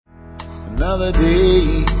Another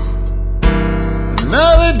day,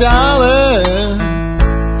 another dollar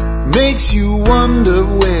makes you wonder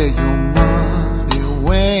where your money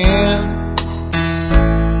went.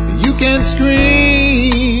 You can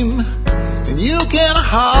scream and you can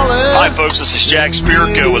holler. Hi folks, this is Jack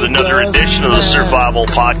Spirko with another edition of the Survival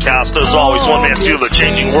Podcast. As always, one man view of the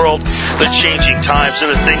changing world, the changing times, and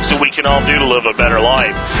the things that we can all do to live a better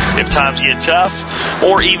life. If times get tough,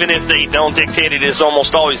 or even if they don't dictate, it is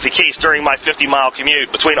almost always the case during my 50-mile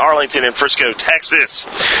commute between Arlington and Frisco, Texas.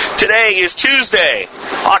 Today is Tuesday,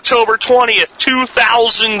 October 20th,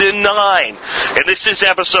 2009, and this is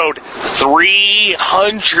episode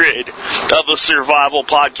 300 of the Survival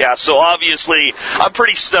Podcast. So obviously, I'm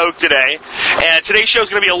pretty stoked today, and today's show is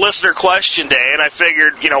going to be a listener question day, and I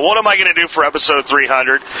figured, what am I going to do for episode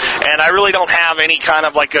 300? And I really don't have any kind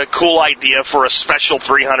of like a cool idea for a special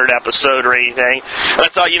 300 episode or anything. And I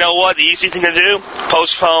thought, the easy thing to do,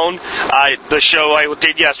 postpone the show I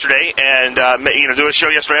did yesterday, and do a show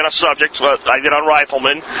yesterday on a subject I did on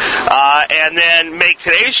Rifleman, and then make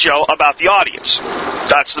today's show about the audience.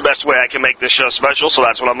 That's the best way I can make this show special, so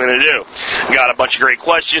that's what I'm going to do. Got a bunch of great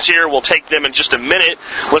questions here. We'll take them in just a minute.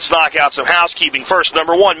 Let's knock out some housekeeping first.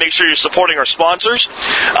 Number one, make sure you're supporting our sponsors.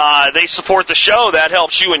 They support the show. That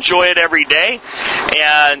helps you enjoy it every day.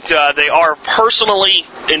 And they are personally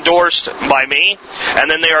endorsed by me, and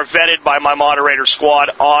then they are vetted by my moderator squad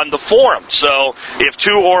on the forum. So if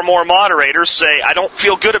two or more moderators say, I don't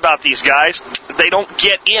feel good about these guys, they don't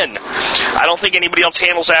get in. I don't think anybody else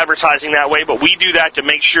handles advertising that way, but we do that to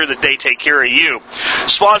make sure that they take care of you.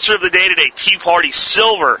 Sponsor of the day today, Tea Party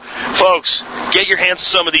Silver. Folks, get your hands on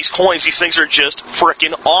some of these coins. These things are just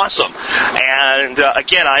frickin' awesome. And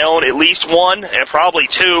again, I own at least one and probably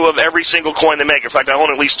two of every single coin they make. In fact, I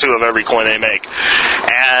own at least two of every coin they make.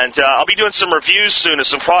 And I'll be doing some reviews soon of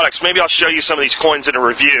some products. Maybe I'll show you some of these coins in a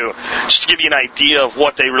review, just to give you an idea of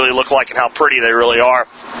what they really look like and how pretty they really are.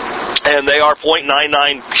 And they are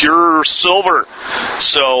 0.99 pure silver.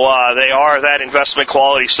 So they are that investment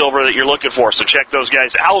quality silver that you're looking for. So check those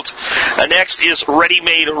guys out. Next is Ready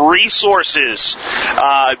Made Resources.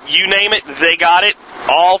 You name it, they got it.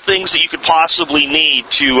 All things that you could possibly need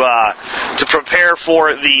to prepare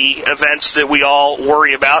for the events that we all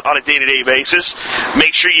worry about on a day-to-day basis.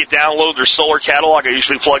 Make sure you download their solar catalog. I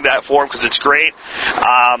usually plug that for them because it's great.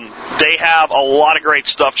 They have a lot of great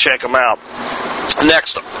stuff. Check them out.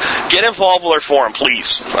 Next, get involved with our forum,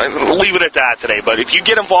 please. I'll leave it at that today, but if you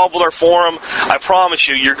get involved with our forum, I promise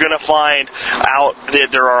you, you're going to find out that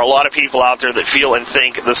there are a lot of people out there that feel and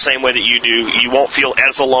think the same way that you do. You won't feel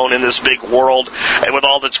as alone in this big world and with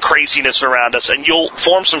all this craziness around us, and you'll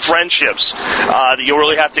form some friendships that you'll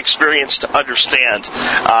really have to experience to understand.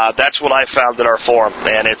 That's what I found at our forum,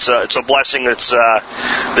 and it's a blessing that's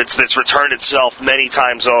returned itself many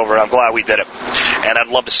times over. I'm glad we did it, and I'd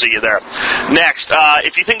love to see you there. Next,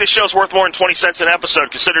 if you think this show's worth more than 20 cents an episode,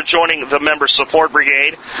 consider joining the Member Support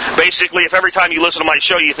Brigade. Basically, if every time you listen to my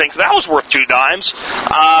show you think that was worth 2 dimes,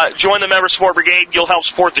 join the Member Support Brigade. You'll help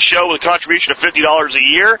support the show with a contribution of $50 a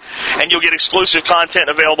year, and you'll get exclusive content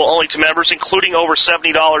available only to members, including over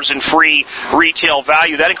 $70 in free retail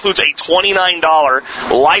value. That includes a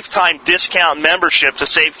 $29 lifetime discount membership to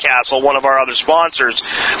Safe Castle, one of our other sponsors.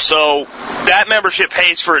 So that membership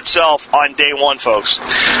pays for itself on day one, folks.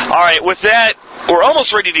 All right, with that, we're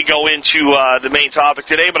almost ready to go into the main topic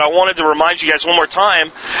today, but I wanted to remind you guys one more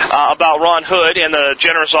time about Ron Hood and the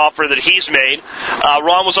generous offer that he's made.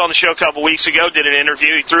 Ron was on the show a couple weeks ago, did an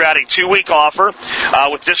interview. He threw out a 2-week offer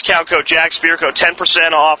with discount code JackSpearco,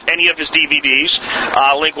 10% off any of his DVDs.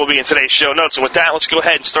 Link will be in today's show notes. And with that, let's go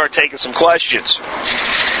ahead and start taking some questions.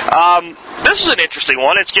 This is an interesting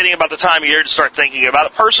one. It's getting about the time of year to start thinking about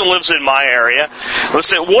it. A person lives in my area. Let's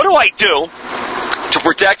say, what do I do to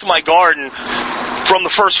protect my garden from the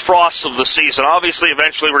first frost of the season? Obviously,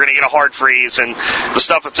 eventually we're going to get a hard freeze, and the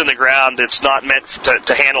stuff that's in the ground, it's not meant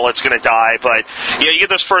to handle, it's going to die. But you get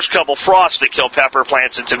those first couple frosts that kill pepper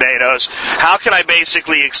plants and tomatoes. How can I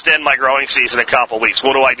basically extend my growing season a couple weeks?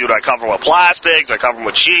 What do I do? Do I cover them with plastic? Do I cover them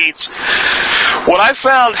with sheets? What I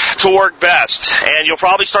found to work best, and you'll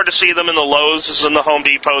probably start to see them in the Lowe's and the Home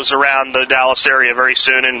Depots around the Dallas area very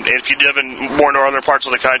soon, and if you live in more northern parts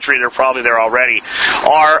of the country, they're probably there already,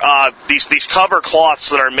 are these cover cloths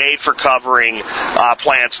that are made for covering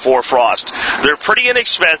plants for frost. They're pretty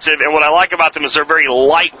inexpensive, and what I like about them is they're very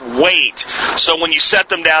lightweight. So when you set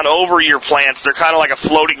them down over your plants, they're kind of like a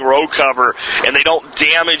floating row cover, and they don't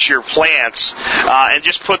damage your plants. And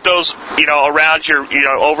just put those, around your,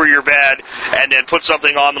 over your bed, and then put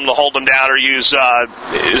something on them to hold them down, or use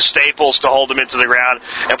staples to hold them into the ground,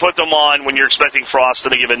 and put them on when you're expecting frost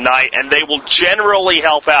in a given night, and they will generally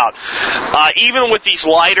help out. Even with these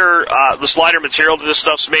this lighter material that this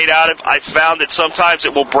stuff's made out of, I've found that sometimes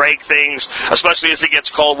it will break things, especially as it gets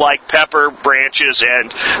cold, like pepper branches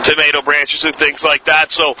and tomato branches and things like that.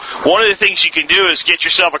 So one of the things you can do is get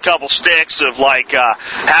yourself a couple sticks of like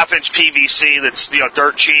half-inch PVC that's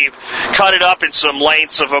dirt cheap, cut it up in some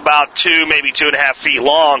lengths of about 2, maybe 2.5 feet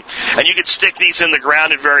long, and you can stick these in the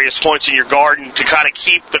ground at various points in your garden to kind of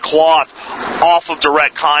keep the cloth off of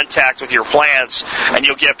direct contact with your plants, and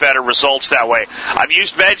you'll get better results that way. I've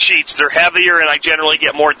used bed sheets. They're heavier, and I generally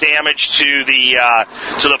get more damage to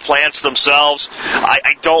the plants themselves.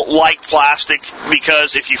 I don't like plastic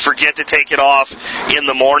because if you forget to take it off in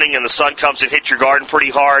the morning and the sun comes and hits your garden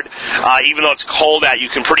pretty hard, even though it's cold out, you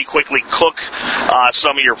can pretty quickly cook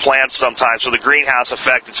some of your plants sometimes. So the greenhouse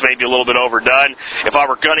effect, it's maybe a little bit overdone. If I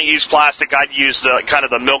were going to use plastic, I'd use the kind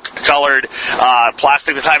of the milk-colored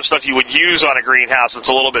plastic, the type of stuff you would use on a greenhouse that's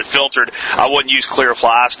a little bit filtered. I wouldn't use clear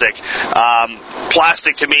plastic.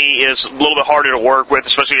 Plastic to me is a little bit harder to work with,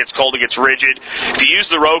 especially if it's cold, it gets rigid. If you use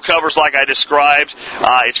the row covers like I described,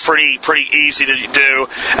 it's pretty easy to do.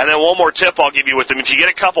 And then one more tip I'll give you with them: if you get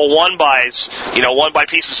a couple 1-bys, 1-by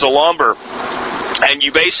pieces of lumber, and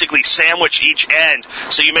you basically sandwich each end,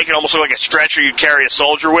 so you make it almost look like a stretcher you'd carry a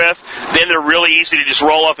soldier with, then they're really easy to just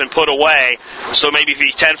roll up and put away. So maybe if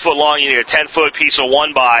you're 10 foot long, you need a 10-foot piece of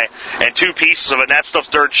 1-by and 2 pieces of it, and that stuff's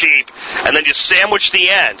dirt cheap, and then just sandwich the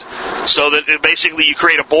end, so that basically you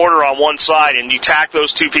create a border on one side, and you tack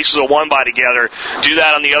those 2 pieces of 1-by together, do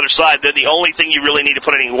that on the other side, then the only thing you really need to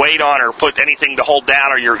put any weight on or put anything to hold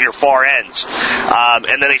down are your far ends.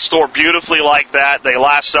 And then they store beautifully like that. They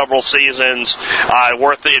last several seasons.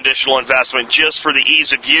 Worth the additional investment just for the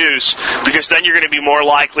ease of use, because then you're going to be more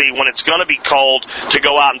likely when it's going to be cold to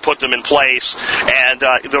go out and put them in place. And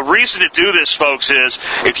the reason to do this, folks, is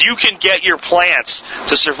if you can get your plants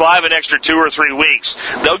to survive an extra 2 or 3 weeks,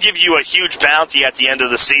 they'll give you a huge bounty at the end of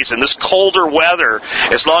the season. This colder weather,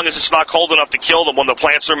 as long as it's not cold enough to kill them when the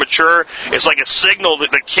plants are mature, it's like a signal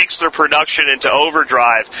that kicks their production into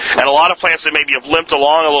overdrive. And a lot of plants that maybe have limped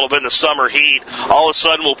along a little bit in the summer heat, all of a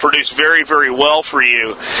sudden will produce very, very well for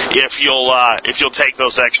you if you'll take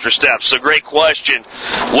those extra steps. So great question.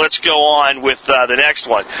 Let's go on with the next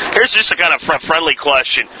one. Here's just a kind of friendly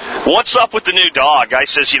question. What's up with the new dog? Guy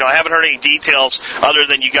says, I haven't heard any details other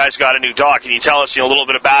than you guys got a new dog. Can you tell us a little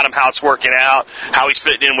bit about him, how it's working out, how he's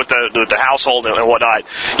fitting in with the household and whatnot?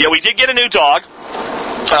 Yeah, we did get a new dog.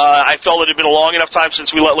 I felt it had been a long enough time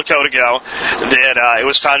since we let Lakota go that it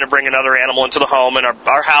was time to bring another animal into the home. And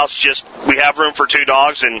our house we have room for 2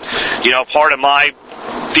 dogs. And, part of my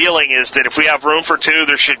feeling is that if we have room for 2,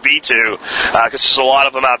 there should be 2, because there's a lot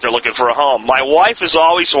of them out there looking for a home. My wife has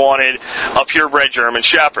always wanted a purebred German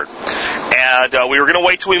Shepherd. And we were going to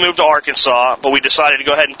wait till we moved to Arkansas, but we decided to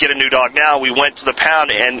go ahead and get a new dog now. We went to the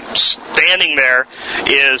pound, and standing there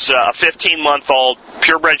is a 15-month-old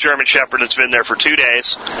purebred German Shepherd that's been there for 2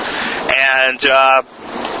 days, and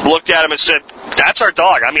looked at him and said, that's our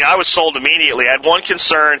dog. I mean, I was sold immediately. I had one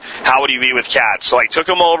concern: how would he be with cats? So I took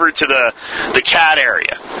him over to the cat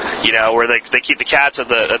area, where they keep the cats at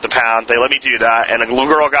the pound. They let me do that, and a little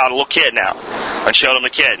girl got a little kitten out and showed him the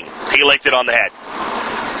kitten. He licked it on the head.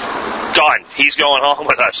 Done. He's going home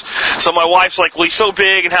with us. So my wife's like, well, he's so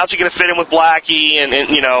big, and how's he going to fit in with Blackie? And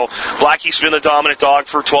Blackie's been the dominant dog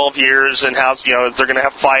for 12 years, and how's, they're going to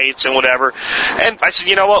have fights and whatever. And I said,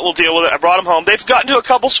 you know what, we'll deal with it. I brought him home. They've gotten to a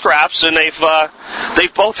couple scraps, and they've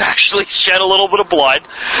both actually shed a little bit of blood,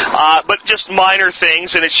 but just minor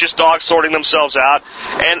things, and it's just dogs sorting themselves out.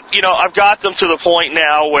 And, I've got them to the point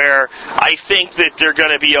now where I think that they're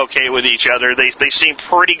going to be okay with each other. They seem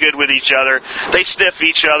pretty good with each other. They sniff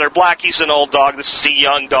each other. Blackie's an old dog. This is a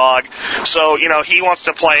young dog. So, he wants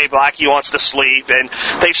to play. Blackie wants to sleep. And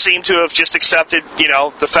they seem to have just accepted,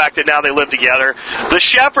 the fact that now they live together. The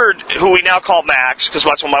Shepherd, who we now call Max, because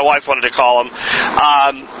that's what my wife wanted to call him,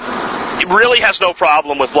 really has no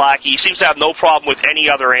problem with Blackie. He seems to have no problem with any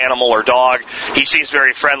other animal or dog. He seems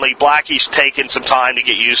very friendly. Blackie's taken some time to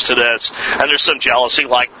get used to this, and there's some jealousy,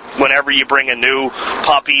 like whenever you bring a new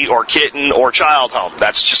puppy or kitten or child home.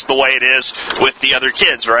 That's just the way it is with the other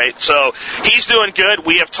kids, right? So he's doing good.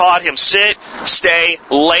 We have taught him sit, stay,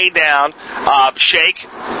 lay down, shake,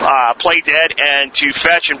 play dead and to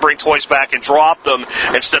fetch and bring toys back and drop them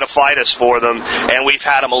instead of fight us for them, and we've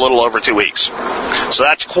had him a little over 2 weeks. So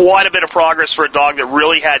that's quite a bit of progress for a dog that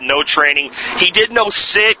really had no training. He did no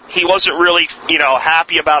sit. He wasn't really,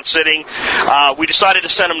 happy about sitting. We decided to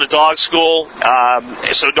send him to dog school.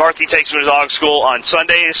 So Dorothy takes him to dog school on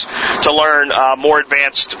Sundays to learn more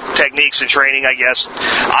advanced techniques and training, I guess.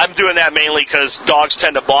 I'm doing that mainly because dogs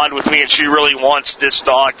tend to bond with me, and she really wants this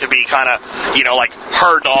dog to be kind of, like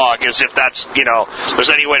her dog, as if that's, there's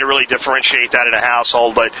any way to really differentiate that in a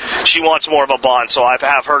household, but she wants more of a bond, so I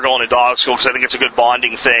have her going to dog school because I think it's a good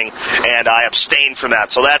bonding thing, and I abstain from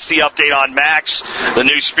that. So that's the update on Max, the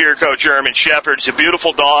new Spearcoat German Shepherd. He's a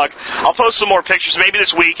beautiful dog. I'll post some more pictures. Maybe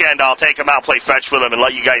this weekend I'll take him out, play fetch with him, and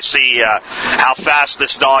let you guys see how fast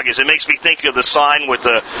this dog is. It makes me think of the sign with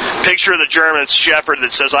the picture of the German Shepherd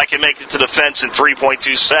that says, "I can make it to the fence in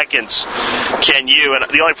 3.2 seconds. Can you?" And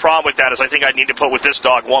the only problem with that is I think I need to put with this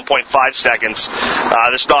dog 1.5 seconds.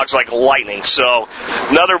 This dog's like lightning. So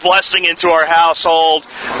another blessing into our household.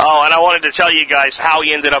 Oh, and I wanted to tell you guys how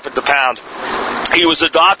he ended up at the pound. He was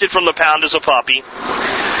adopted from the pound as a puppy,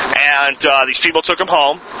 and these people took him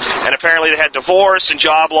home, and apparently they had divorce and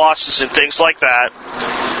job losses and things like that.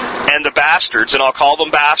 And the bastards, and I'll call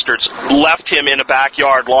them bastards, left him in a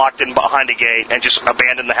backyard, locked in behind a gate, and just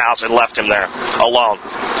abandoned the house and left him there alone.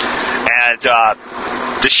 And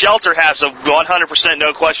the shelter has a 100%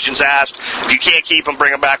 no questions asked. If you can't keep them,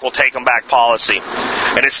 bring them back, we'll take them back policy.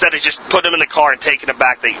 And instead of just putting him in the car and taking him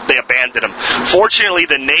back, they abandoned him. Fortunately,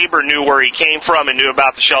 the neighbor knew where he came from and knew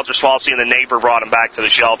about the shelter's policy, and the neighbor brought him back to the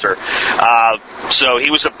shelter. So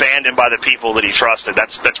he was abandoned by the people that he trusted.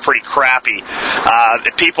 That's pretty crappy.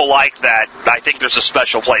 People like that, I think there's a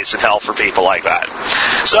special place in hell for people like that.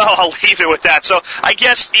 So I'll leave it with that. So I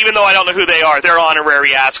guess, even though I don't know who they are, they're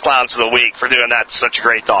honorary ass clowns of the week for doing that to such a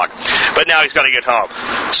great dog. But now he's got to get home.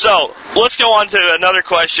 So let's go on to another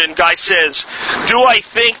question. Guy says, do I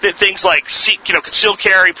think that things like concealed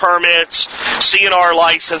carry permits, CNR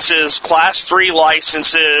licenses, Class 3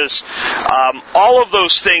 licenses, all of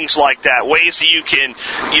those things like that, ways that you can,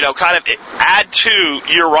 kind of add to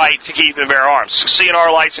your right to keep and bear arms.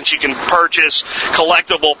 CNR license, you can purchase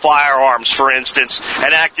collectible firearms, for instance,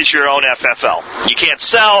 and act as your own FFL. You can't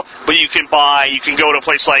sell, but you can buy. You can go to a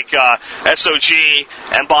place like SOG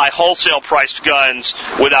and buy wholesale priced guns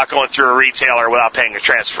without going through a retailer, without paying a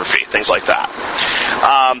transfer fee, things like that.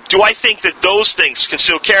 Do I think that those things,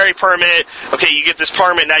 concealed carry permit, okay, you get this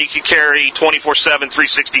permit, now you can carry 24/7,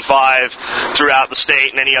 365 throughout the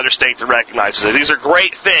state and any other state that recognizes it. These are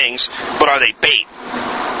great things, but are they bait?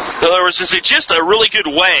 In other words, is it just a really good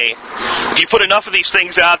way, if you put enough of these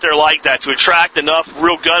things out there like that, to attract enough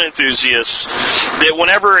real gun enthusiasts that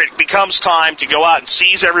whenever it becomes time to go out and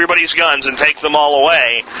seize everybody's guns and take them all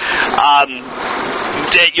away,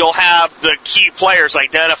 that you'll have the key players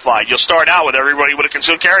identified. You'll start out with everybody with a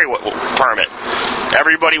concealed carry permit,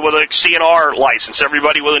 everybody with a CNR license,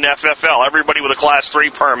 everybody with an FFL, everybody with a Class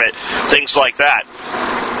 3 permit, things like that.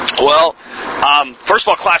 Well, first of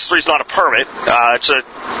all, Class 3 is not a permit. It's a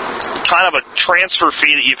kind of a transfer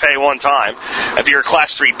fee that you pay one time. If you're a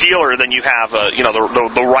Class 3 dealer, then you have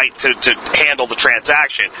the right to handle the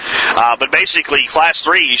transaction. But basically, Class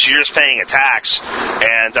 3, you're just paying a tax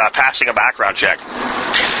and passing a background check.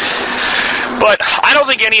 But I don't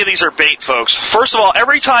think any of these are bait, folks. First of all,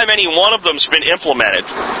 every time any one of them's been implemented,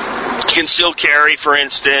 concealed carry, for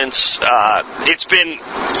instance, it's been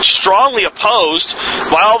strongly opposed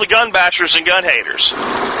by all the gun bashers and gun haters.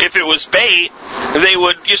 If it was bait, they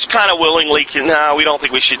would just kind of willingly, no, we don't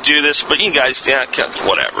think we should do this, but you guys,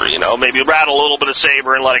 whatever, maybe rattle a little bit of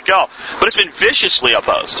saber and let it go. But it's been viciously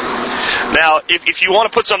opposed. Now, if you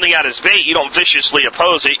want to put something out as bait, you don't viciously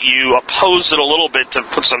oppose it, you oppose it a little bit to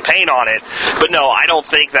put some paint on it. But no, I don't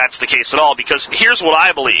think that's the case at all, because here's what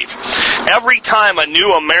I believe. Every time a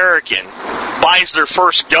new American buys their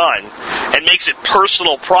first gun and makes it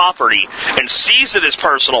personal property and sees it as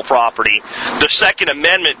personal property, the Second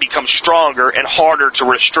Amendment becomes stronger and harder to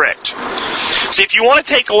restrict. See, if you want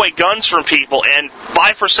to take away guns from people, and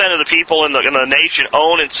 5% of the people in the nation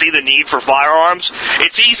own and see the need for firearms,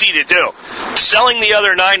 it's easy to do. Selling the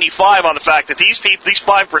other 95 on the fact that these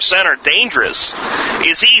 5% are dangerous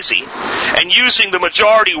is easy. And using the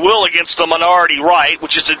majority will against the minority right,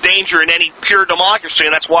 which is a danger in any pure democracy,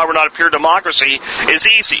 and that's why we're not a pure democracy, is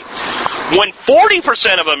easy. When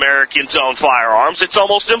 40% of Americans own firearms, it's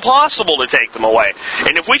almost impossible to take them away.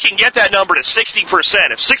 And if we can get that number to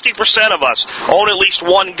 60%, if 60% of us own at least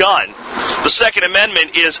one gun, the Second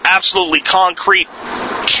Amendment is absolutely concrete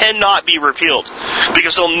cannot be repealed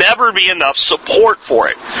because there'll never be enough support for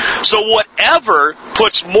it. So whatever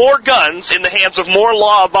puts more guns in the hands of more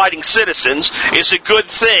law-abiding citizens is a good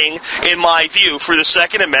thing, in my view, for the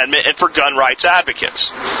Second Amendment and for gun rights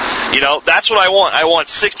advocates. That's what I want. I want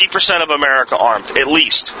 60% of America armed, at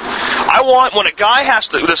least. I want, when a guy has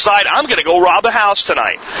to decide, I'm going to go rob a house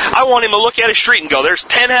tonight, I want him to look at his street and go, there's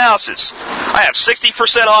 10 houses. I have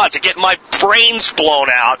 60% odds of getting my brains blown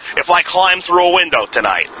out if I climb through a window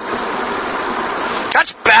tonight.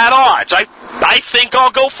 That's bad odds. I think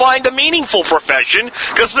I'll go find a meaningful profession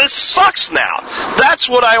because this sucks now. That's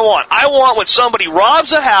what I want. I want when somebody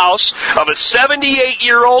robs a house of a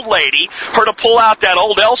 78-year-old lady, her to pull out that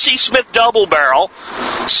old L.C. Smith double barrel,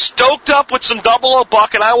 stoked up with some 00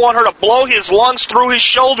 buck, and I want her to blow his lungs through his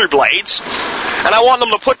shoulder blades, and I want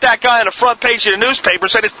them to put that guy on the front page of the newspaper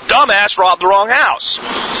and say this dumbass robbed the wrong house.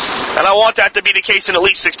 And I want that to be the case in at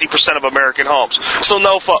least 60% of American homes. So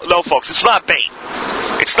no, folks, it's not bait.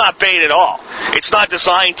 It's not bait at all. It's not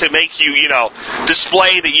designed to make you,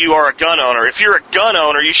 display that you are a gun owner. If you're a gun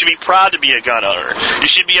owner, you should be proud to be a gun owner. You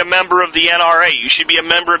should be a member of the NRA. You should be a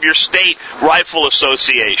member of your state rifle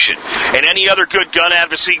association. And any other good gun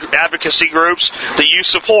advocacy groups that you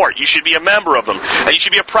support, you should be a member of them. And you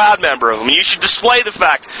should be a proud member of them. You should display the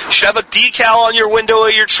fact. You should have a decal on your window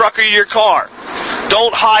of your truck or your car.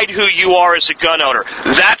 Don't hide who you are as a gun owner.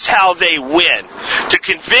 That's how they win. To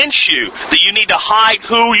convince you that you need to hide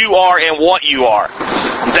who you are and what you are.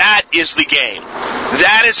 That is the game.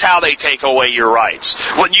 That is how they take away your rights.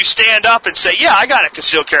 When you stand up and say, yeah, I got a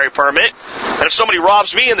concealed carry permit, and if somebody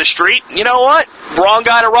robs me in the street, you know what? Wrong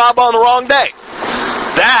guy to rob on the wrong day.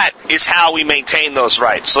 That is how we maintain those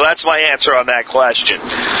rights. So that's my answer on that question.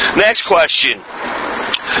 Next question.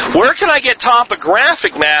 Where can I get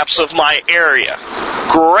topographic maps of my area?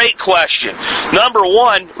 Great question. Number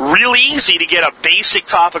one, really easy to get a basic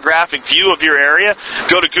topographic view of your area.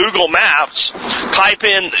 Go to Google Maps, type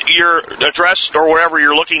in your address or wherever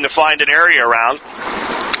you're looking to find an area around,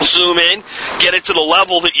 zoom in, get it to the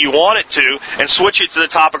level that you want it to, and switch it to the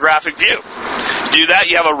topographic view. Do that,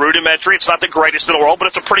 you have a rudimentary, it's not the greatest in the world, but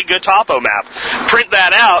it's a pretty good topo map. Print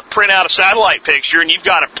that out, print out a satellite picture, and you've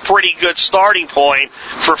got a pretty good starting point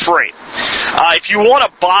for free. If you want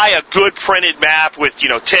to buy a good printed map with,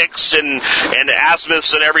 ticks and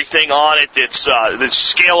azimuths and everything on it that's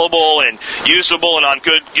scalable and usable and on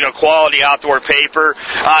good, quality outdoor paper,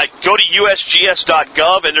 go to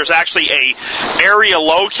usgs.gov, and there's actually a area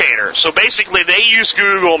locator. So basically they use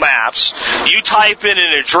Google Maps. You type in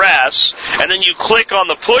an address, and then you click on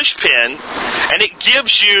the push pin, and it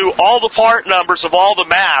gives you all the part numbers of all the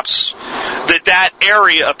maps that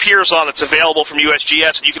area appears on that's available from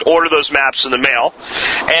USGS, and you can order those maps in the mail.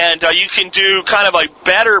 And you can do kind of a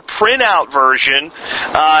better printout version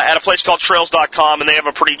at a place called Trails.com, and they have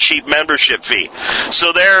a pretty cheap membership fee.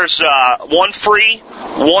 So there's one free,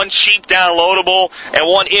 one cheap downloadable, and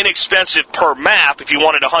one inexpensive per map. If you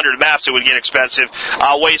wanted 100 maps, it would get expensive.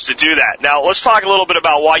 Ways to do that. Now, let's talk a little bit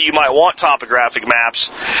about why you might want topographic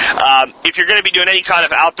maps. If you're going to be doing any kind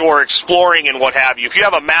of outdoor exploring and what have you, if you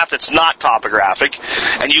have a map that's not topographic,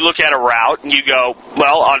 and you look at a route, and you go,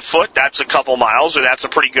 well, on foot, that's a couple miles, or that's a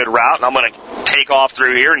pretty good route, and I'm going to take off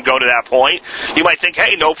through here and go to that point, you might think,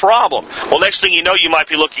 hey, no problem. Well, next thing you know, you might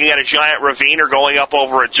be looking at a giant ravine or going up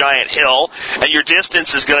over a giant hill, and your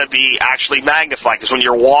distance is going to be actually magnified, because when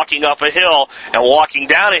you're walking up a hill and walking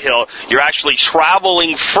down a hill, you're actually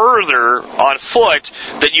traveling further on foot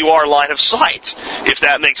than you are line of sight, if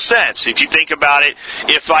that makes sense. If you think about it,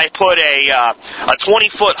 if I put a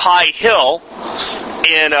 20-foot high hill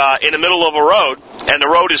in the middle of a road, and the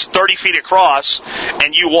road is 30 feet across,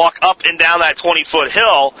 and you walk up and down that 20-foot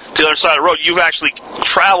hill to the other side of the road, you've actually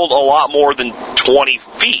traveled a lot more than 20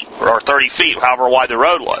 feet or 30 feet, however wide the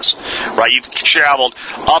road was, right? You've traveled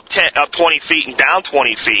up 20 feet and down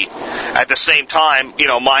 20 feet at the same time,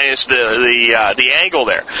 minus the angle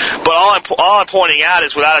there. But all I'm pointing out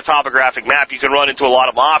is without a topographic map, you can run into a lot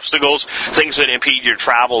of obstacles, things that impede your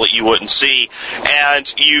travel that you wouldn't see,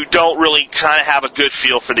 and you don't really kind of have a good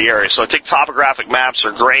feel for the area. So I think topographic maps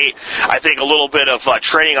are great. I think a little bit of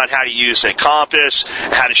training on how to use a compass,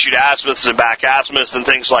 how to shoot azimuths and back azimuths and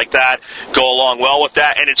things like that go along well with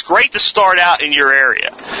that. And it's great to start out in your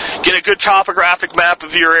area. Get a good topographic map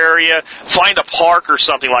of your area, find a park or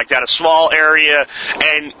something like that, a small area,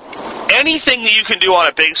 and anything that you can do on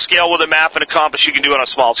a big scale with a map and a compass, you can do on a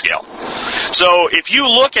small scale. So if you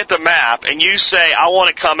look at the map and you say, I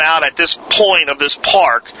want to come out at this point of this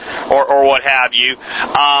park or what have you,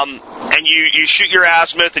 and you shoot your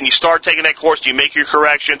azimuth, and you start taking that course, and you make your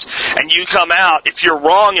corrections, and you come out, if you're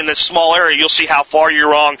wrong in this small area, you'll see how far you're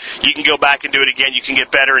wrong. You can go back and do it again. You can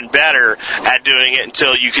get better and better at doing it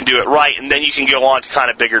until you can do it right, and then you can go on to kind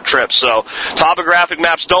of bigger trips. So topographic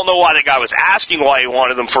maps, don't know why the guy was asking why he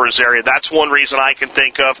wanted them for his area. That's one reason I can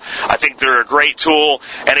think of. I think they're a great tool,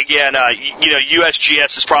 and again,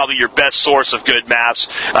 USGS is probably your best source of good maps.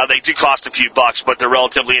 They do cost a few bucks, but they're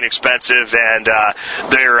relatively inexpensive, and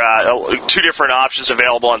they're two different options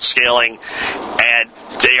available on scaling, and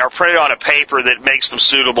they are printed on a paper that makes them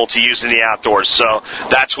suitable to use in the outdoors. So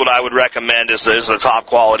that's what I would recommend as the top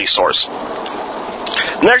quality source.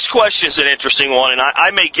 Next question is an interesting one, and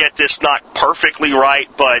I may get this not perfectly right,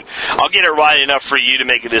 but I'll get it right enough for you to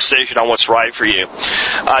make a decision on what's right for you.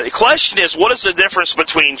 The question is, what is the difference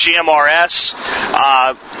between GMRS,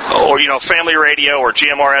 or family radio or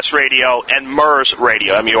GMRS radio, and MURS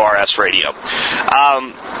radio, MURS radio?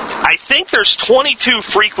 I think there's 22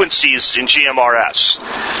 frequencies in GMRS,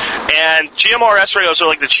 and GMRS radios are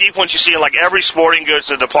like the cheap ones you see in like every sporting goods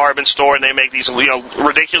department store, and they make these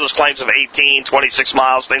ridiculous claims of 18, 26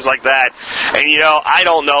 miles, things like that. And I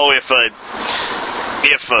don't know if a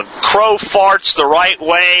crow farts the right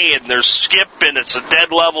way and there's skip and it's a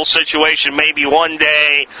dead level situation, maybe one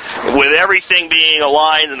day with everything being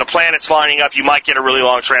aligned and the planets lining up, you might get a really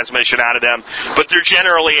long transmission out of them. But they're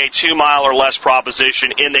generally a 2 mile or less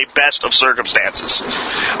proposition in the best of circumstances.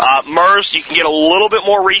 MURS, you can get a little bit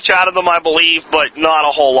more reach out of them, I believe, but not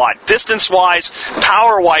a whole lot. Distance-wise,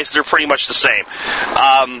 power-wise, they're pretty much the same.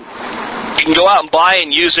 You can go out and buy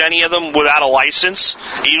and use any of them without a license,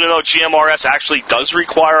 even though GMRS actually does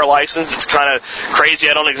require a license. It's kind of crazy.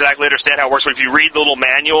 I don't exactly understand how it works, but if you read the little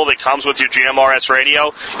manual that comes with your GMRS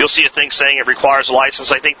radio, you'll see a thing saying it requires a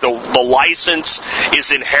license. I think the license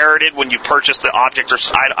is inherited when you purchase the object, or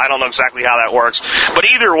I don't know exactly how that works. But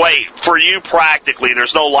either way, for you practically,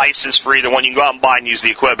 there's no license for either one. You can go out and buy and use the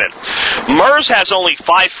equipment. MURS has only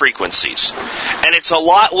 5 frequencies, and it's a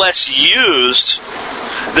lot less used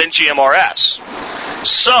than GMRS.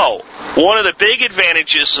 So, one of the big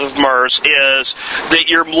advantages of MURS is that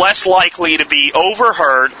you're less likely to be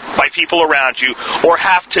overheard by people around you or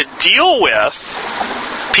have to deal with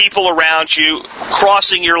people around you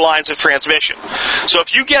crossing your lines of transmission. So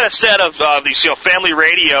if you get a set of these family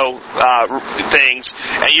radio things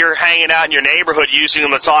and you're hanging out in your neighborhood using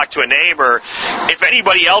them to talk to a neighbor, if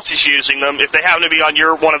anybody else is using them, if they happen to be on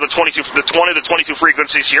one of the 22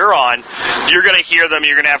 frequencies you're on, you're going to hear them,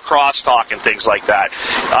 you're going to have crosstalk and things like that.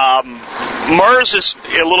 MURS is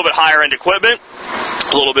a little bit higher end equipment,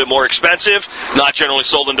 a little bit more expensive, not generally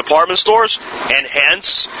sold in department stores, and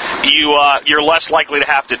hence you're less likely to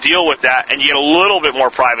have to deal with that, and you get a little bit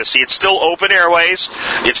more privacy. It's still open airways.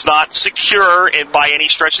 It's not secure by any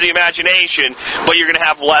stretch of the imagination, but you're going to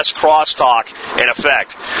have less crosstalk in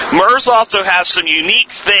effect. MURS also has some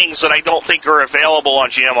unique things that I don't think are available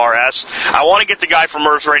on GMRS. I want to get the guy from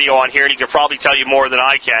MURS Radio on here, and he could probably tell you more than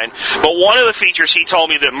I can, but one of the features he told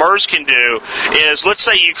me that MURS can do is, let's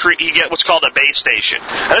say you get what's called a base station.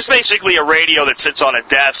 And it's basically a radio that sits on a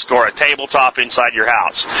desk or a tabletop inside your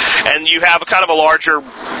house. And you have a kind of a larger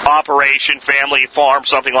operation, family farm,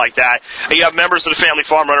 something like that. And you have members of the family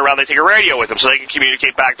farm run around, they take a radio with them so they can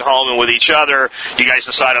communicate back to home and with each other. You guys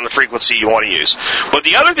decide on the frequency you want to use. But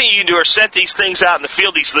the other thing you can do is set these things out in the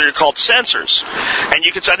field. These are called sensors. And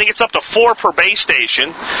you can, I think it's up to 4 per base station,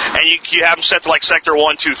 and you have them set to like sector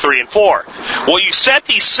 1, 2, 3, and 4. Well, you set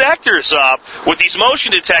these sectors up with these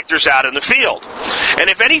motion detectors out in the field. And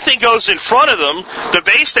if anything goes in front of them, the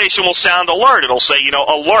base station will sound alert. It'll say,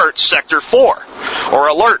 alert sector 4 or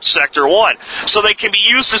alert sector 1. So they can be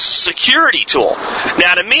used as a security tool.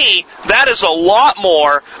 Now, to me, that is a lot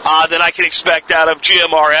more than I can expect out of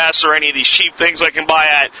GMRS or any of these cheap things I can buy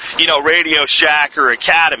at, Radio Shack or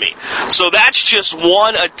Academy. So that's just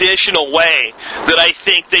one additional way that I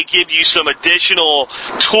think they give you some additional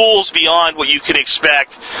tools beyond what you can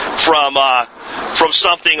expect from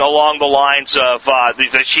something along the lines of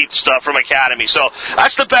the cheap stuff from Academy. So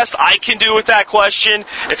that's the best I can do with that question.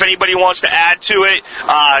 If anybody wants to add to it,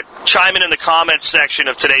 chime in the comments section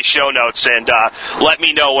of today's show notes and let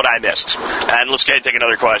me know what I missed. And let's go ahead and take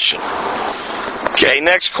another question. Okay,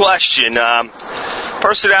 next question.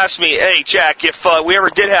 Person asked me, hey, Jack, if we ever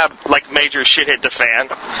did have, major shit hit the fan,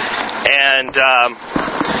 and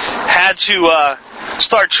had to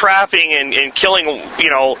start trapping and killing,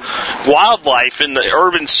 wildlife in the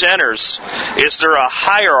urban centers, is there a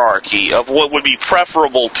hierarchy of what would be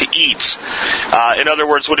preferable to eat? In other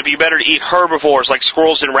words, would it be better to eat herbivores like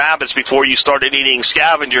squirrels and rabbits before you started eating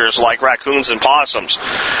scavengers like raccoons and possums?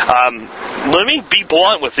 Let me be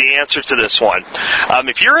blunt with the answer to this one.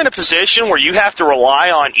 If you're in a position where you have to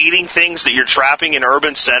rely on eating things that you're trapping in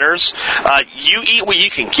urban centers, you eat what you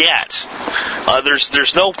can get.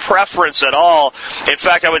 There's no preference at all. In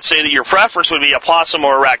fact, I would say that your preference would be a possum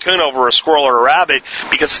or a raccoon over a squirrel or a rabbit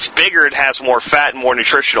because it's bigger, it has more fat and more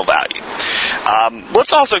nutritional value.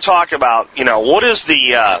 Let's also talk about, what is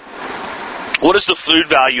the food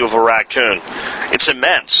value of a raccoon? It's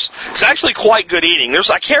immense. It's actually quite good eating.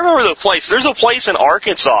 I can't remember the place. There's a place in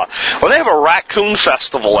Arkansas where they have a raccoon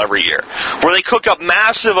festival every year, where they cook up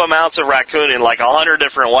massive amounts of raccoon in like 100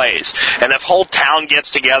 different ways, and the whole town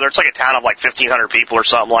gets together. It's like a town of like 1,500 people or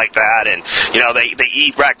something like that, and they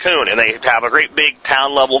eat raccoon, and they have a great big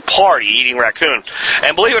town level party eating raccoon.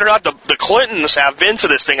 And believe it or not, the Clintons have been to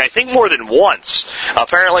this thing, I think, more than once.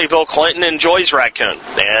 Apparently, Bill Clinton enjoys raccoon,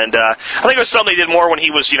 and I think it was something he did more when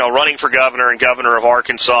he was, running for governor and governor of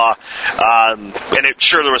Arkansas, and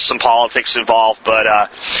sure there was some politics involved, but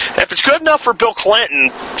if it's good enough for Bill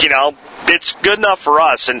Clinton, it's good enough for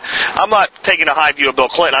us. And I'm not taking a high view of Bill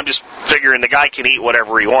Clinton. I'm just figuring the guy can eat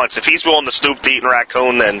whatever he wants. If he's willing to stoop to eating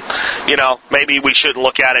raccoon, then, maybe we shouldn't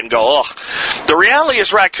look at it and go, ugh. The reality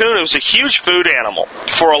is raccoon was a huge food animal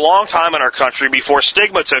for a long time in our country before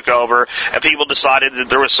stigma took over and people decided that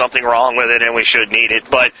there was something wrong with it and we shouldn't eat it.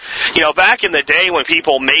 But, back in the day when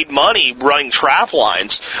people made money running trap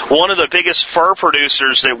lines, one of the biggest fur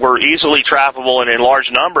producers that were easily trappable and in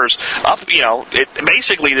large numbers,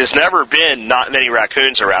 basically there's never been not many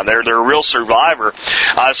raccoons around. They're a real survivor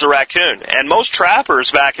as a raccoon. And most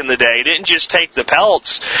trappers back in the day didn't just take the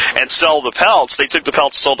pelts and sell the pelts. They took the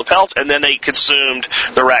pelts, sold the pelts, and then they consumed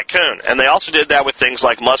the raccoon. And they also did that with things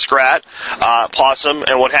like muskrat, possum,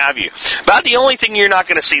 and what have you. About the only thing you're not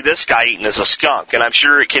going to see this guy eating is a skunk. And I'm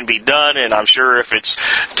sure it can be done, and I'm sure if it's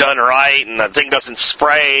done right and the thing doesn't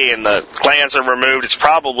spray and the glands are removed, it's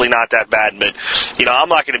probably not that bad. But, I'm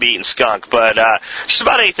not going to be eating skunk. But just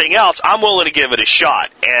about anything else, I'm willing to give it a shot.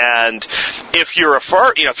 And if you're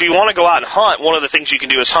if you want to go out and hunt, one of the things you can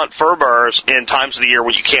do is hunt fur bearers in times of the year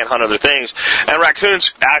when you can't hunt other things. And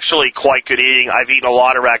raccoon's actually quite good eating. I've eaten a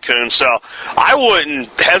lot of raccoons, so I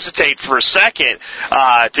wouldn't hesitate for a second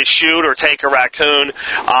to shoot or take a raccoon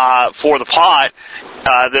for the pot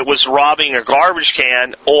that was robbing a garbage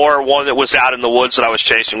can, or one that was out in the woods that I was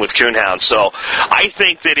chasing with coonhounds. So I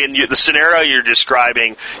think that in the scenario you're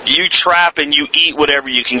describing, you trap and you eat whatever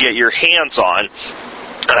you can get your hands on.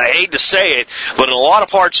 And I hate to say it, but in a lot of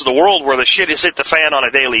parts of the world where the shit has hit the fan on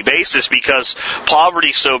a daily basis because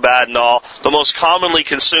poverty's so bad and all, the most commonly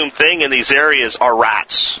consumed thing in these areas are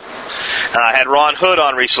rats. I had Ron Hood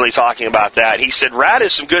on recently talking about that. He said, rat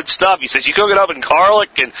is some good stuff. He said, you cook it up in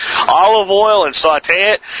garlic and olive oil and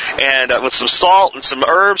saute it and with some salt and some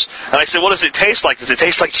herbs. And I said, what does it taste like? Does it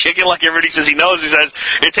taste like chicken like everybody says he knows? He says,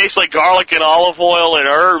 it tastes like garlic and olive oil and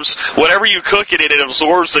herbs. Whatever you cook it in, it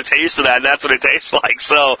absorbs the taste of that, and that's what it tastes like.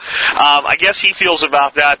 So I guess he feels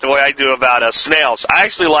about that the way I do about snails. I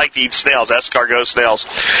actually like to eat snails, escargot snails.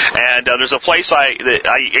 And there's a place I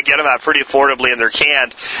get them at pretty affordably, and they're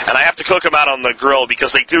canned. And I have to cook them out on the grill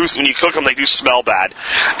because they do, when you cook them, they do smell bad.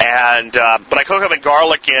 And but I cook them in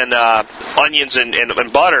garlic and onions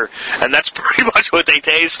and butter, and that's pretty much what they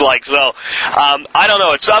taste like. So I don't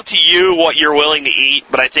know. It's up to you what you're willing to eat.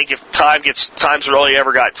 But I think if times really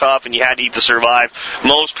ever got tough and you had to eat to survive,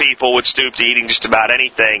 most people would stoop to eating just about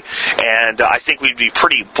anything. And I think we'd be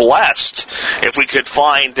pretty blessed if we could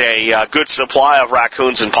find a good supply of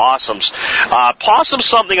raccoons and possums. Possum's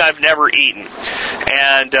something I've never eaten.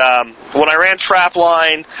 And when I ran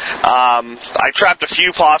trapline, I trapped a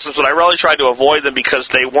few possums, but I really tried to avoid them because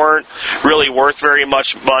they weren't really worth very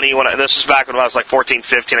much money. This was back when I was like 14,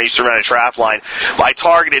 15. I used to run a trapline. I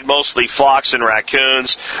targeted mostly fox and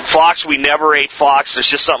raccoons. Fox, we never ate fox. There's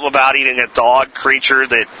just something about eating a dog creature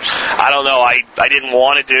that, I don't know, I didn't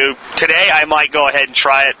want to do. Today, I might go ahead and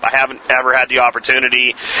try it. I haven't ever had the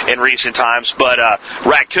opportunity in recent times, but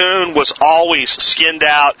raccoon was always skinned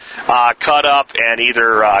out, cut up, and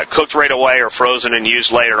either cooked right away or frozen and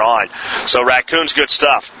used later on. So raccoon's good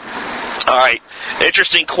stuff. All right,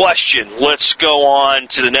 interesting question. Let's go on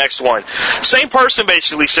to the next one. Same person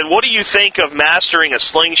basically said, what do you think of mastering a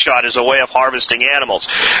slingshot as a way of harvesting animals?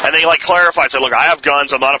 And they clarified, said, look, I have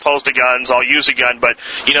guns, I'm not opposed to guns, I'll use a gun, but,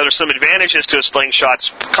 there's some advantages to a slingshot. It's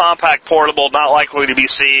compact, portable, not likely to be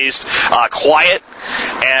seized, quiet,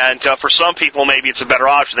 and for some people maybe it's a better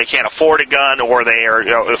option. They can't afford a gun, or they are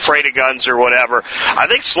afraid of guns or whatever. I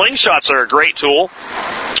think slingshots are a great tool.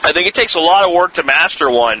 I think it takes a lot of work to master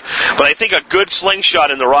one, but I think a good slingshot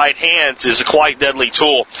in the right hands is a quite deadly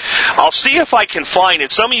tool. I'll see if I can find it.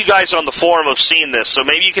 Some of you guys on the forum have seen this, so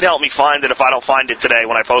maybe you can help me find it if I don't find it today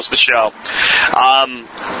when I post the show.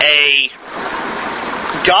 A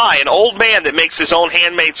guy, an old man that makes his own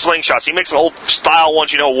handmade slingshots. He makes an old style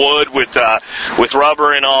ones, wood with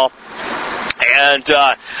rubber and all. And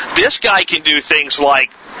this guy can do things like,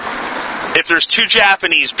 if there's two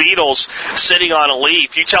Japanese beetles sitting on a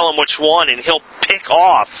leaf, you tell him which one, and he'll pick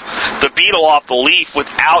off the beetle off the leaf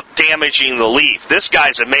without damaging the leaf. This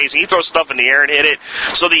guy's amazing. He throws stuff in the air and hit it.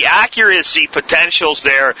 So the accuracy potential's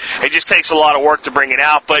there. It just takes a lot of work to bring it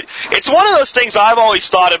out. But it's one of those things I've always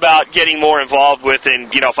thought about getting more involved with, and,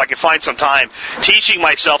 if I could find some time, teaching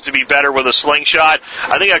myself to be better with a slingshot.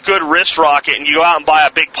 I think a good wrist rocket, and you go out and buy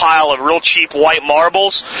a big pile of real cheap white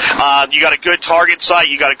marbles. You got a good target sight.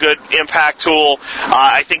 You got a good impact tool.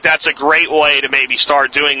 I think that's a great way to maybe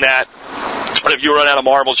start doing that. But if you run out of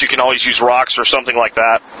marbles, you can always use rocks or something like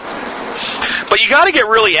that. But you got to get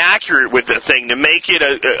really accurate with the thing to make it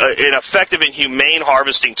an effective and humane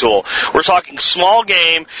harvesting tool. We're talking small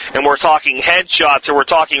game, and we're talking headshots, and we're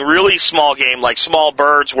talking really small game, like small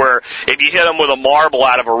birds, where if you hit them with a marble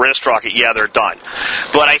out of a wrist rocket, they're done.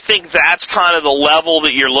 But I think that's kind of the level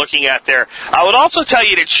that you're looking at there. I would also tell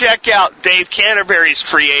you to check out Dave Canterbury's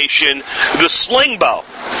creation, the sling bow,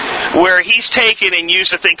 where he's taken and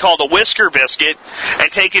used a thing called a whisker biscuit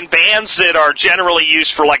and taken bands that are generally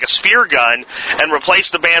used for like a spear gun and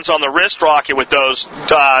replaced the bands on the wrist rocket with those,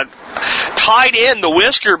 tied in the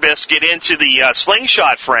whisker biscuit into the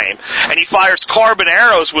slingshot frame, and he fires carbon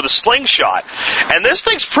arrows with a slingshot. And this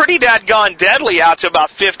thing's pretty dadgone deadly out to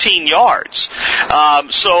about 15 yards.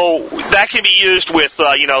 So that can be used with,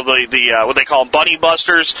 what they call bunny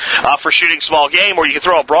busters for shooting small game, or you can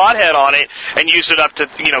throw a broadhead on it and use it up to,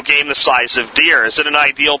 game the size of deer. Is it an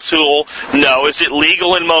ideal tool? No. Is it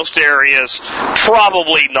legal in most areas?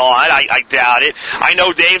 Probably not. I doubt it. I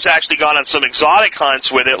know Dave's actually gone on some exotic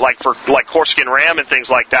hunts with it, like Corsican ram and things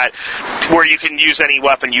like that, where you can use any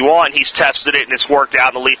weapon you want. He's tested it and it's worked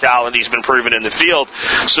out, and the lethality's been proven in the field.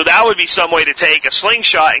 So that would be some way to take a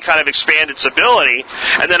slingshot and kind of expand its ability.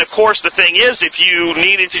 And then, of course, the thing is, if you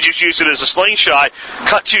needed to just use it as a slingshot,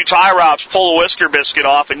 cut two tie wraps, pull a whisker biscuit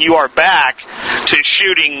off, and you are back to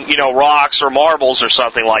shooting, rocks or marbles or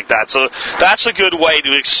something like that. So that's a good way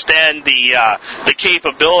to extend the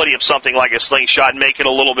capability of something like a slingshot and make it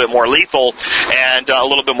a little bit more lethal and a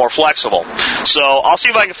little bit more flexible. So I'll see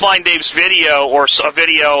if I can find Dave's video or a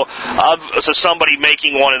video of somebody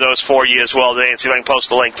making one of those for you as well today, and see if I can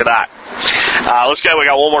post a link to that. Let's go. We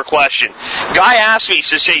got one more question. Guy asked me, he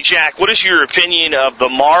says, "Hey Jack, what is your opinion of the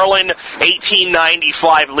Marlin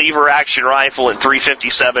 1895 lever action rifle and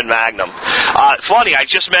 357 Magnum?" Funny, I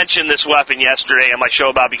just mentioned this weapon yesterday on my show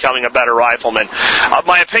about becoming a better rifleman.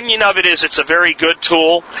 My opinion of it is it's a very good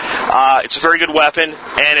tool. It's a very good weapon,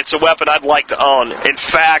 and it's a weapon I'd like to own. In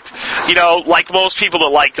fact, like most people that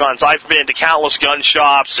like guns, I've been to countless gun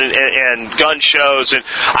shops and gun shows, and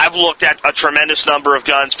I've looked at a tremendous number of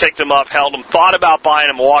guns, picked them up, held them, thought about buying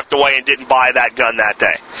them, walked away, and didn't buy that gun that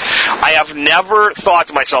day. I have never thought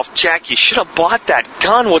to myself, Jack, you should have bought that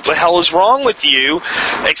gun. What the hell is wrong with you?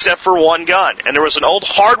 Except for one gun. And there was an old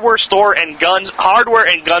hardware and gun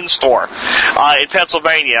store in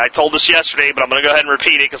Pennsylvania. I told this yesterday, but I'm going to go ahead and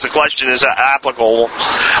repeat it because the question is applicable.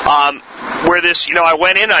 Where this, I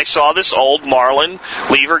went in and I saw this old Marlin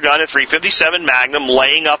lever gun, a 357 Magnum,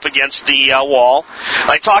 laying up against the wall.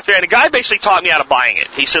 I talked there, and the guy basically taught me out of buying it.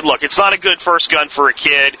 He said, look, it's not a good first gun for a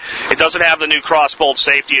kid. It doesn't have the new crossbolt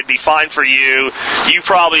safety. It'd be fine for you. You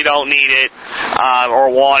probably don't need it or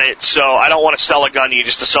want it, so I don't want to sell a gun to you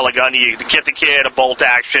just to sell a gun to you. To get the kid a bolt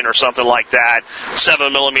action or something like that,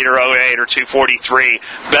 7mm 08 or 243,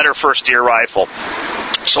 better first deer rifle.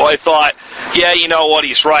 So I thought, yeah, you know what,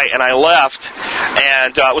 he's right. And I left, left,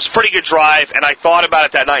 and it was a pretty good drive, and I thought about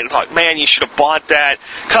it that night and thought, man, you should have bought that.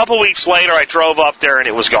 A couple weeks later, I drove up there, and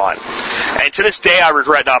it was gone. And to this day, I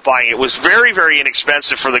regret not buying it. It was very, very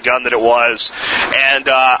inexpensive for the gun that it was, and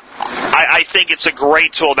I think it's a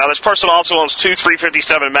great tool. Now, this person also owns 2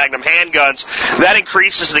 357 Magnum handguns. That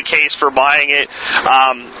increases the case for buying it.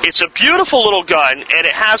 It's a beautiful little gun, and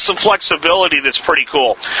it has some flexibility that's pretty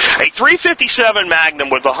cool. A 357 Magnum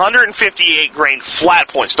with 158 grain flat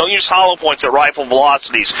points, don't use hollow points at rifle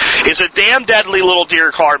velocities, is a damn deadly little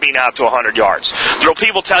deer carbine out to 100 yards. There will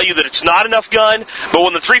people tell you that it's not enough gun, but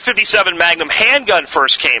when the 357 Magnum handgun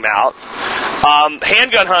first came out,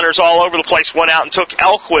 handgun hunters all over the place went out and took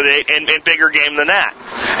elk with it and bigger game than that.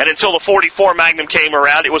 And until the 44 Magnum came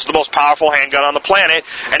around, it was the most powerful handgun on the planet,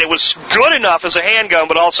 and it was good enough as a handgun,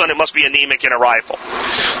 but all of a sudden it must be anemic in a rifle.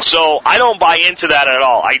 So I don't buy into that at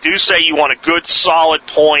all. I do say you want a good, solid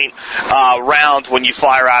point round when you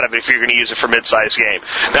fire out of it if you're going to use it for mid-sized game.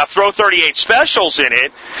 Now, throw 38 specials in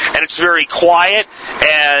it, and it's very quiet,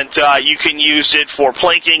 and you can use it for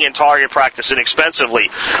plinking and target practice inexpensively.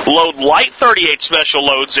 Load light 38 special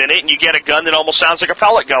loads in it, and you get a gun that almost sounds like a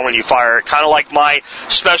pellet gun when you fire it, kind of like my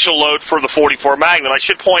special load for the 44 Magnum. I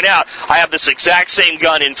should point out, I have this exact same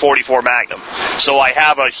gun in 44 Magnum. So I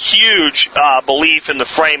have a huge belief in the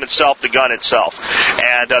frame itself, the gun itself.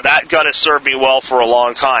 And that gun has served me well for a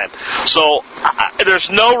long time. So there's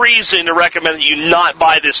no reason to recommend that you not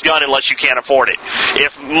buy this gun unless you can't afford it.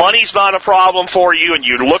 If money's not a problem for you and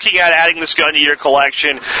you're looking at adding this gun to your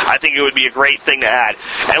collection, I think it would be a great thing to add.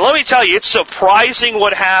 And let me tell you, it's surprising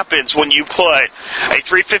what happens when you put a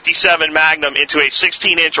 357 Magnum into a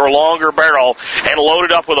 16-inch or longer barrel and load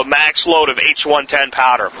it up with a max load of H110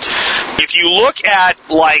 powder. If you look at,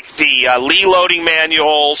 like, the Lee loading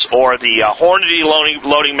manuals or the Hornady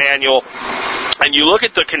loading manual, and you look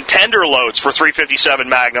at the contender loads for 357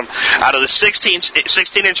 Magnum out of the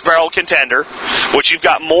 16-inch barrel contender, which you've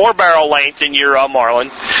got more barrel length in your Marlin,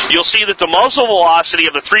 you'll see that the muzzle velocity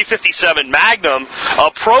of the 357 Magnum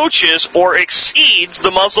approaches or exceeds the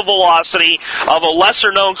muzzle velocity of a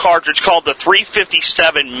lesser-known cartridge called the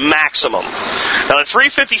 357 Maximum. Now, the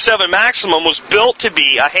 357 Maximum was built to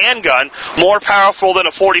be a handgun more powerful than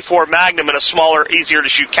a 44 Magnum in a smaller,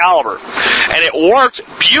 easier-to-shoot caliber. And it worked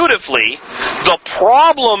beautifully. The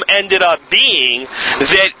problem ended up being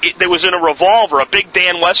that it was in a revolver, a big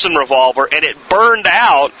Dan Wesson revolver, and it burned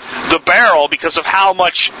out the barrel because of how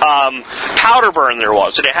much powder burn there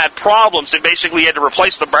was. And it had problems. They basically had to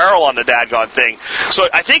replace the barrel on the daggone thing. So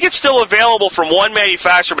I think it's still available from one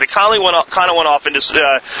manufacturer, but it kind of went off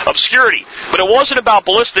into obscurity. But it wasn't about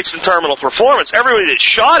ballistics and terminal performance. Everybody that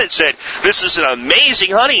shot it said, this is an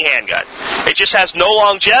amazing hunting handgun. It just has no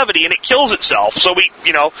longevity, and it kills itself. So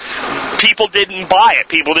people didn't buy it.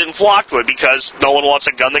 People didn't flock to it because no one wants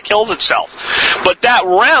a gun that kills itself. But that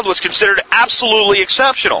round was considered absolutely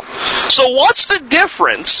exceptional. So what's the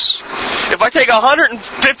difference if I take a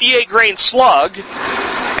 158 grain slug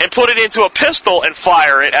and put it into a pistol and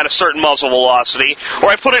fire it at a certain muzzle velocity, or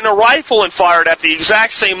I put it in a rifle and fire it at the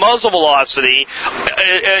exact same muzzle velocity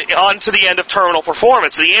onto the end of terminal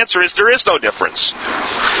performance? The answer is there is no difference.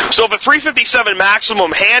 So if a 357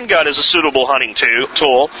 Maximum handgun is a suitable hunting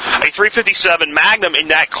tool, a 357 Magnum in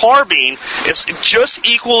that carbine is just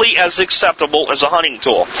equally as acceptable as a hunting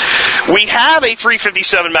tool. We have a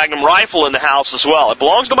 357 Magnum rifle in the house as well. It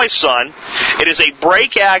belongs to my son. It is a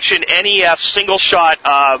break-action NEF single-shot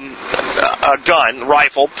gun,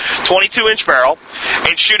 rifle, 22-inch barrel,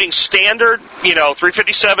 and shooting standard,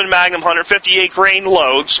 357 Magnum 158 grain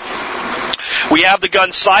loads. We have the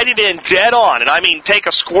gun sighted in dead on, and I mean take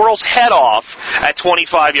a squirrel's head off at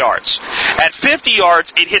 25 yards. At 50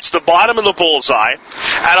 yards, it hits the bottom of the bullseye.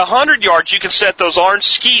 At 100 yards, you can set those orange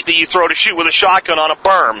skeet that you throw to shoot with a shotgun on a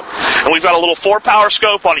berm. And we've got a little 4-power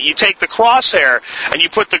scope on it. You take the crosshair, and you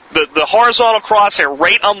put the horizontal crosshair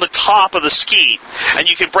right on the top of the skeet, and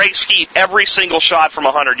you can break skeet every single shot from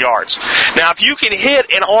 100 yards. Now, if you can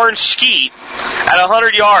hit an orange skeet at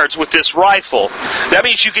 100 yards with this rifle, that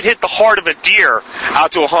means you can hit the heart of a deer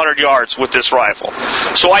out to 100 yards with this rifle.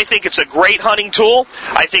 So I think it's a great hunting tool.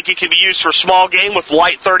 I think it can be used for small game with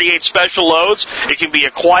light 38 special loads. It can be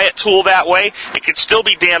a quiet tool that way. It can still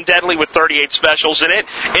be damn deadly with 38 specials in it.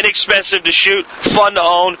 Inexpensive to shoot, fun to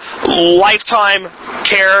own, lifetime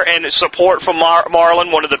care and support from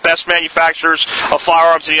Marlin, one of the best manufacturers of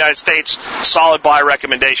firearms in the United States. Solid buy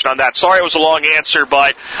recommendation on that. Sorry it was a long answer,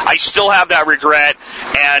 but I still have that regret,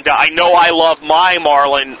 and I know I love my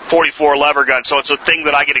Marlin 44 lever gun, so it's a thing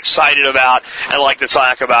that I get excited about and like to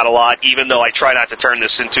talk about a lot, even though I try not to turn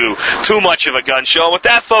this into too much of a gun show. And with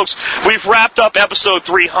that, folks, we've wrapped up episode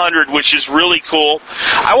 300, which is really cool.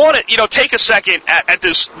 I want to, take a second at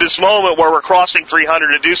this moment where we're crossing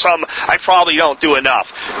 300 to do something I probably don't do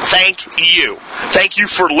enough. Thank you. Thank you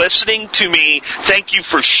for listening to me. Thank you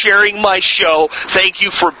for sharing my show. Thank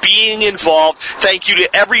you for being involved. Thank you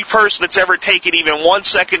to every person that's ever taken even 1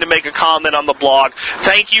 second to make a comment on the blog.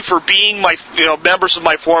 Thank you for being my, members of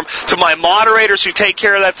my forum. To my moderators who take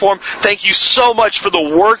care of that forum, thank you so much for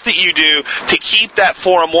the work that you do to keep that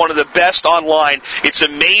forum one of the best online. It's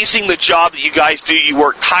amazing the job that you guys do. You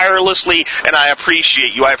work tirelessly, and I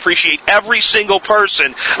appreciate you. I appreciate every single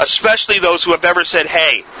person, especially those who have ever said,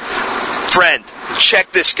 hey, friend,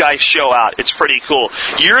 check this guy's show out. It's pretty cool.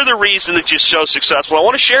 You're the reason that this show's successful. I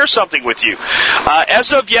want to share something with you.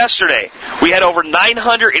 As of yesterday, we had over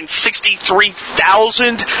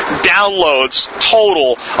 963,000 downloads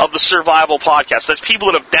total of the Survival Podcast. That's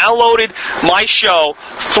people that have downloaded my show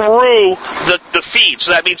through the feed.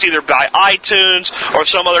 So that means either by iTunes or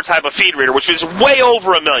some other type of feed reader, which is way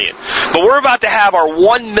over 1 million. But we're about to have our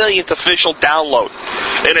 1 millionth official download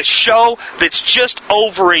in a show that's just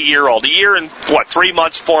over a year old. A year and 3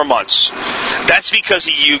 months, 4 months. That's because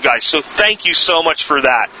of you guys. So thank you so much for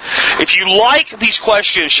that. If you like these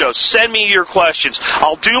question shows, send me your questions.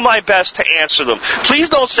 I'll do my best to answer them. Please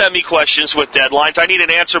don't send me questions with deadlines. I need an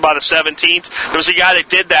answer by the 17th. There was a guy that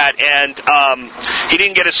did that, and he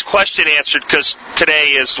didn't get his question answered because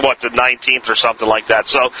today is, the 19th or something like that.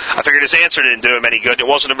 So I figured his answer didn't do him any good. It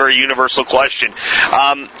wasn't a very universal question.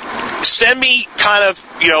 Send me kind of,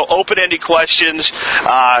 open-ended questions.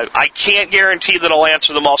 I can't guarantee that I'll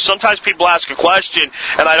answer them all. Sometimes people ask a question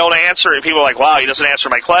and I don't answer it, and people are like, wow, he doesn't answer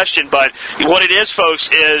my question. But what it is, folks,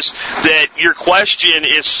 is that your question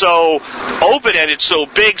is so open-ended, so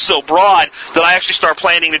big, so broad, that I actually start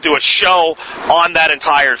planning to do a show on that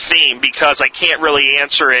entire theme because I can't really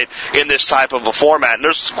answer it in this type of a format. And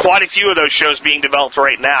there's quite a few of those shows being developed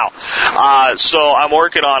right now. So I'm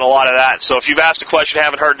working on a lot of that. So if you've asked a question and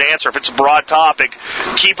haven't heard an answer, if it's a broad topic,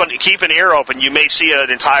 keep an ear open. You may see an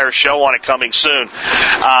entire show on it coming soon.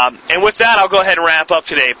 And with that, I'll go ahead and wrap up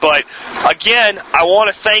today. But again, I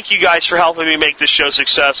want to thank you guys for helping me make this show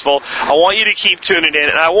successful. I want you to keep tuning in,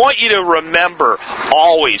 and I want you to remember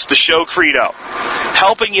always the show credo: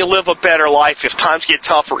 helping you live a better life if times get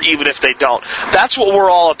tough or even if they don't. That's what we're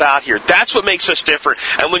all about here. That's what makes us different.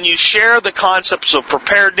 And when you share the concepts of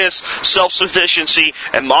preparedness, self-sufficiency,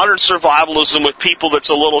 and modern survivalism with people that's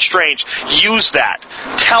a little strange, use that.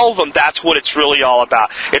 Tell them that's what it's really all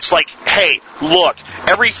about. It's like, hey, look,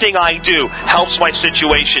 everything I do helps my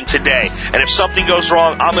situation today. And if something goes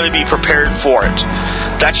wrong, I'm going to be prepared for it.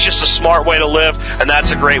 That's just a smart way to live, and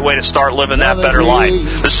that's a great way to start living that better life.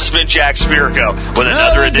 This has been Jack Spirko with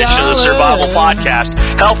another edition of the Survival Podcast,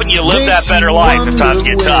 helping you live that better life if times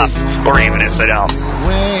get tough, or even if they don't.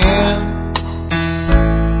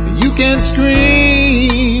 You can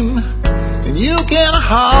scream, and you can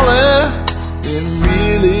holler, it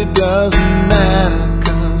really doesn't matter,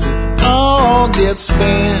 'cause it all gets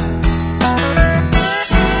spent.